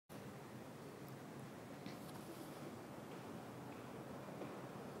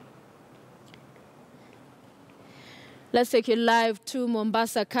Let's take you live to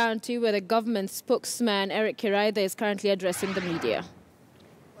Mombasa County, where the government spokesman, Eric Kiraithe, is currently addressing the media.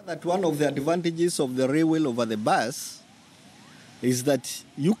 That one of the advantages of the railway over the bus is that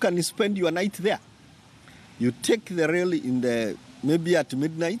you can spend your night there. You take the rail maybe at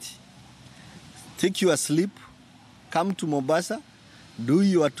midnight, take your sleep, come to Mombasa, do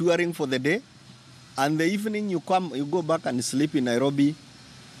your touring for the day, and the evening you go back and sleep in Nairobi,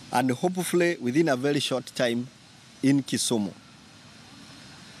 and hopefully within a very short time in Kisumu.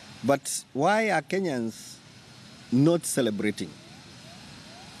 But why are Kenyans not celebrating?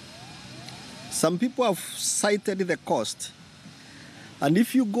 Some people have cited the cost. And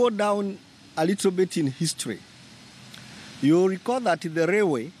if you go down a little bit in history, you'll recall that the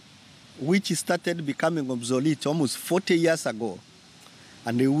railway, which started becoming obsolete almost 40 years ago,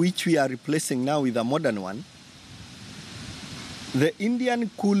 and which we are replacing now with a modern one, the Indian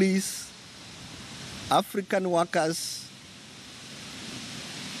coolies, African workers,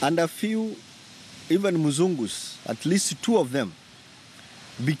 and a few, even Muzungus, at least two of them,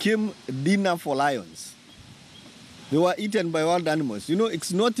 became dinner for lions. They were eaten by wild animals. You know,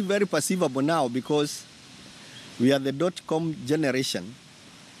 it's not very perceivable now because we are the .com generation,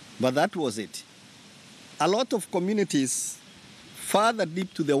 but that was it. A lot of communities further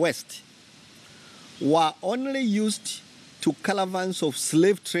deep to the west were only used to caravans of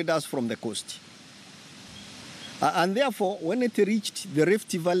slave traders from the coast. And therefore, when it reached the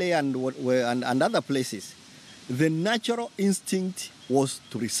Rift Valley and other places, the natural instinct was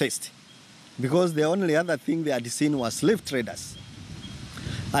to resist, because the only other thing they had seen was slave traders.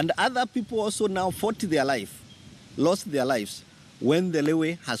 And other people also now lost their lives when the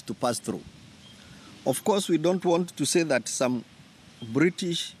railway has to pass through. Of course, we don't want to say that some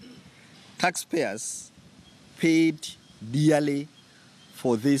British taxpayers paid dearly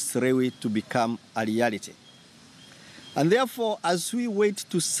for this railway to become a reality. And therefore, as we wait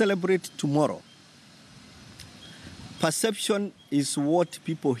to celebrate tomorrow, perception is what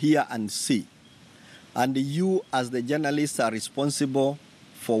people hear and see. And you, as the journalists, are responsible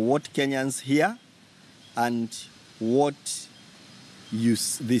for what Kenyans hear and what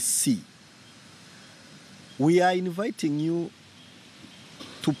they see. We are inviting you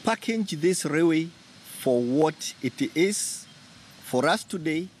to package this railway for what it is for us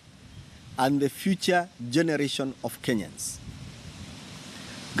today and the future generation of Kenyans.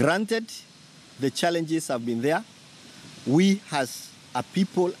 Granted, the challenges have been there. We as a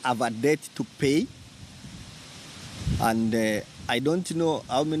people have a debt to pay. And I don't know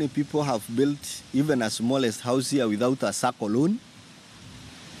how many people have built even a smallest house here without a SACCO loan.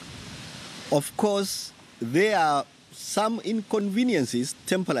 Of course, there are some inconveniences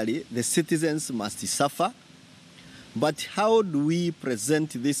temporarily the citizens must suffer. But how do we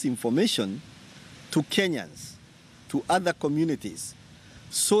present this information to Kenyans, to other communities,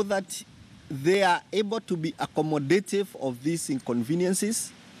 so that they are able to be accommodative of these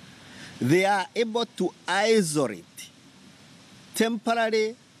inconveniences? They are able to isolate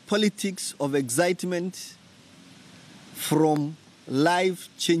temporary politics of excitement from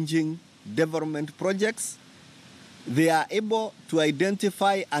life-changing development projects. They are able to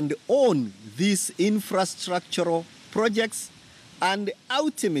identify and own these infrastructural projects, and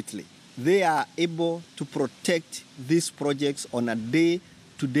ultimately they are able to protect these projects on a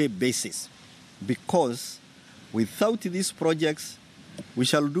day-to-day basis. Because without these projects, we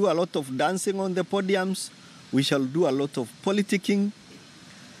shall do a lot of dancing on the podiums, we shall do a lot of politicking,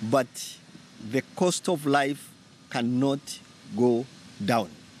 but the cost of life cannot go down.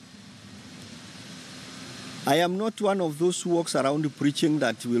 I am not one of those who walks around preaching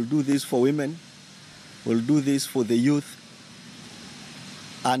that we'll do this for women, we'll do this for the youth,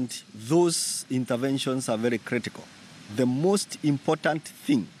 and those interventions are very critical. The most important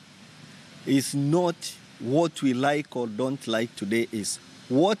thing is not what we like or don't like today, is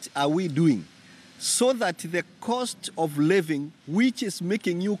what are we doing so that the cost of living, which is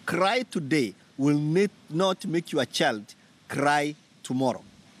making you cry today, will not make your child cry tomorrow.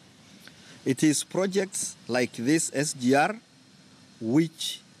 It is projects like this SGR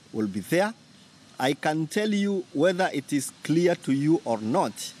which will be there. I can tell you whether it is clear to you or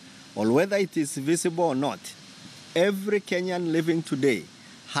not, or whether it is visible or not. Every Kenyan living today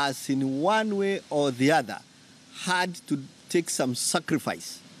has in one way or the other had to take some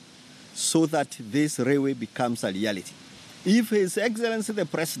sacrifice so that this railway becomes a reality. If His Excellency the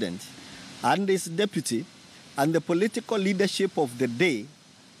President and his deputy and the political leadership of the day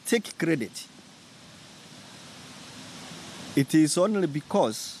take credit, it is only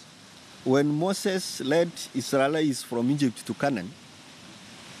because when Moses led Israelites from Egypt to Canaan,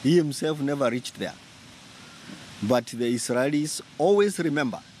 he himself never reached there. But the Israelis always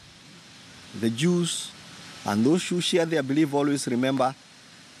remember, the Jews and those who share their belief always remember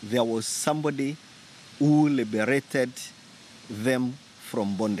there was somebody who liberated them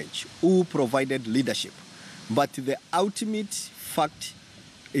from bondage, who provided leadership. But the ultimate fact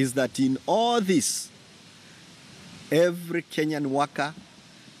is that in all this, every Kenyan worker,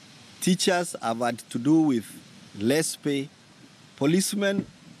 teachers have had to do with less pay, policemen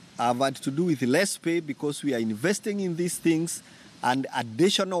have had to do with less pay because we are investing in these things, and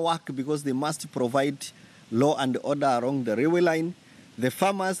additional work because they must provide law and order along the railway line. The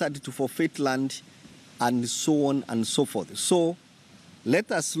farmers had to forfeit land, and so on and so forth. So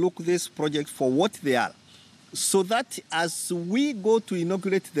let us look this project for what they are, so that as we go to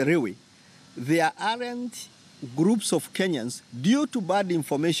inaugurate the railway, there aren't groups of Kenyans, due to bad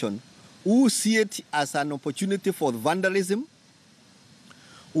information, who see it as an opportunity for vandalism,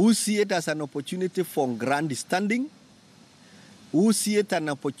 who see it as an opportunity for grandstanding, who see it an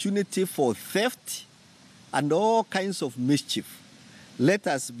opportunity for theft and all kinds of mischief. Let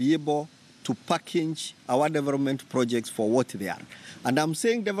us be able to package our development projects for what they are. And I'm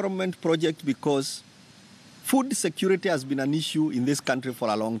saying development project because food security has been an issue in this country for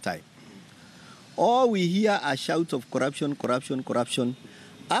a long time. All we hear are shouts of corruption, corruption, corruption.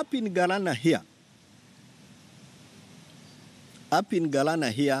 Up in Galana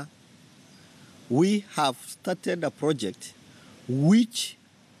here, we have started a project which,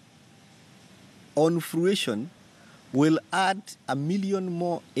 on fruition, will add 1 million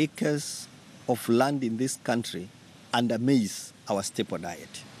more acres of land in this country and amaze our staple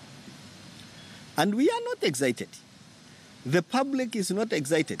diet. And we are not excited. The public is not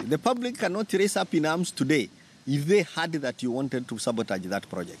excited. The public cannot raise up in arms today if they heard that you wanted to sabotage that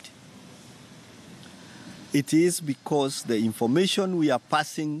project. It is because the information we are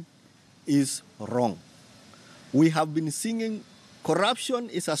passing is wrong. We have been singing corruption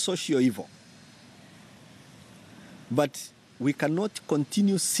is a social evil. But we cannot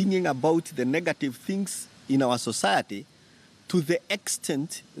continue singing about the negative things in our society to the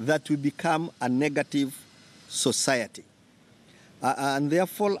extent that we become a negative society. And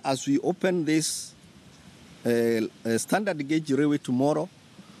therefore, as we open this standard gauge railway tomorrow,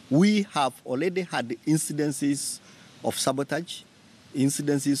 we have already had incidences of sabotage,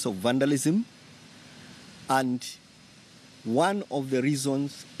 incidences of vandalism, and one of the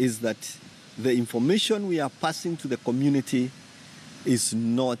reasons is that the information we are passing to the community is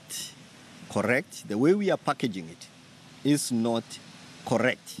not correct. The way we are packaging it is not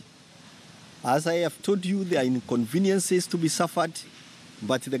correct. As I have told you, there are inconveniences to be suffered,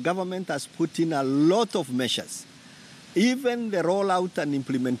 but the government has put in a lot of measures. Even the rollout and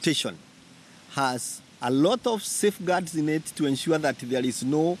implementation has a lot of safeguards in it to ensure that there is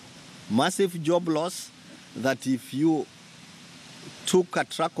no massive job loss, that if you took a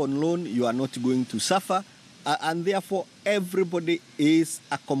truck on loan, you are not going to suffer, and therefore everybody is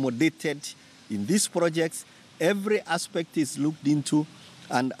accommodated in these projects. Every aspect is looked into,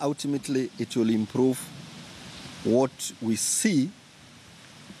 and ultimately it will improve what we see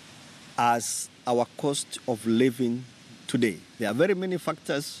as our cost of living today. There are very many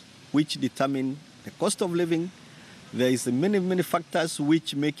factors which determine the cost of living. There is many factors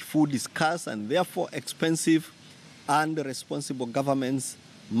which make food scarce and therefore expensive, and responsible governments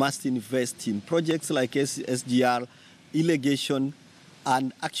must invest in projects like SGR, irrigation,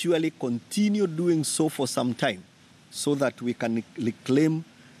 and actually continue doing so for some time so that we can reclaim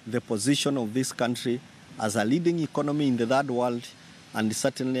the position of this country as a leading economy in the third world, and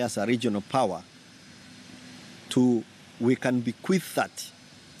certainly as a regional power. We can bequeath that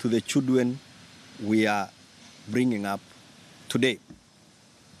to the children we are bringing up today.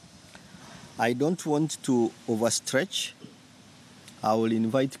 I don't want to overstretch. I will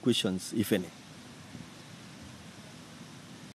invite questions, if any.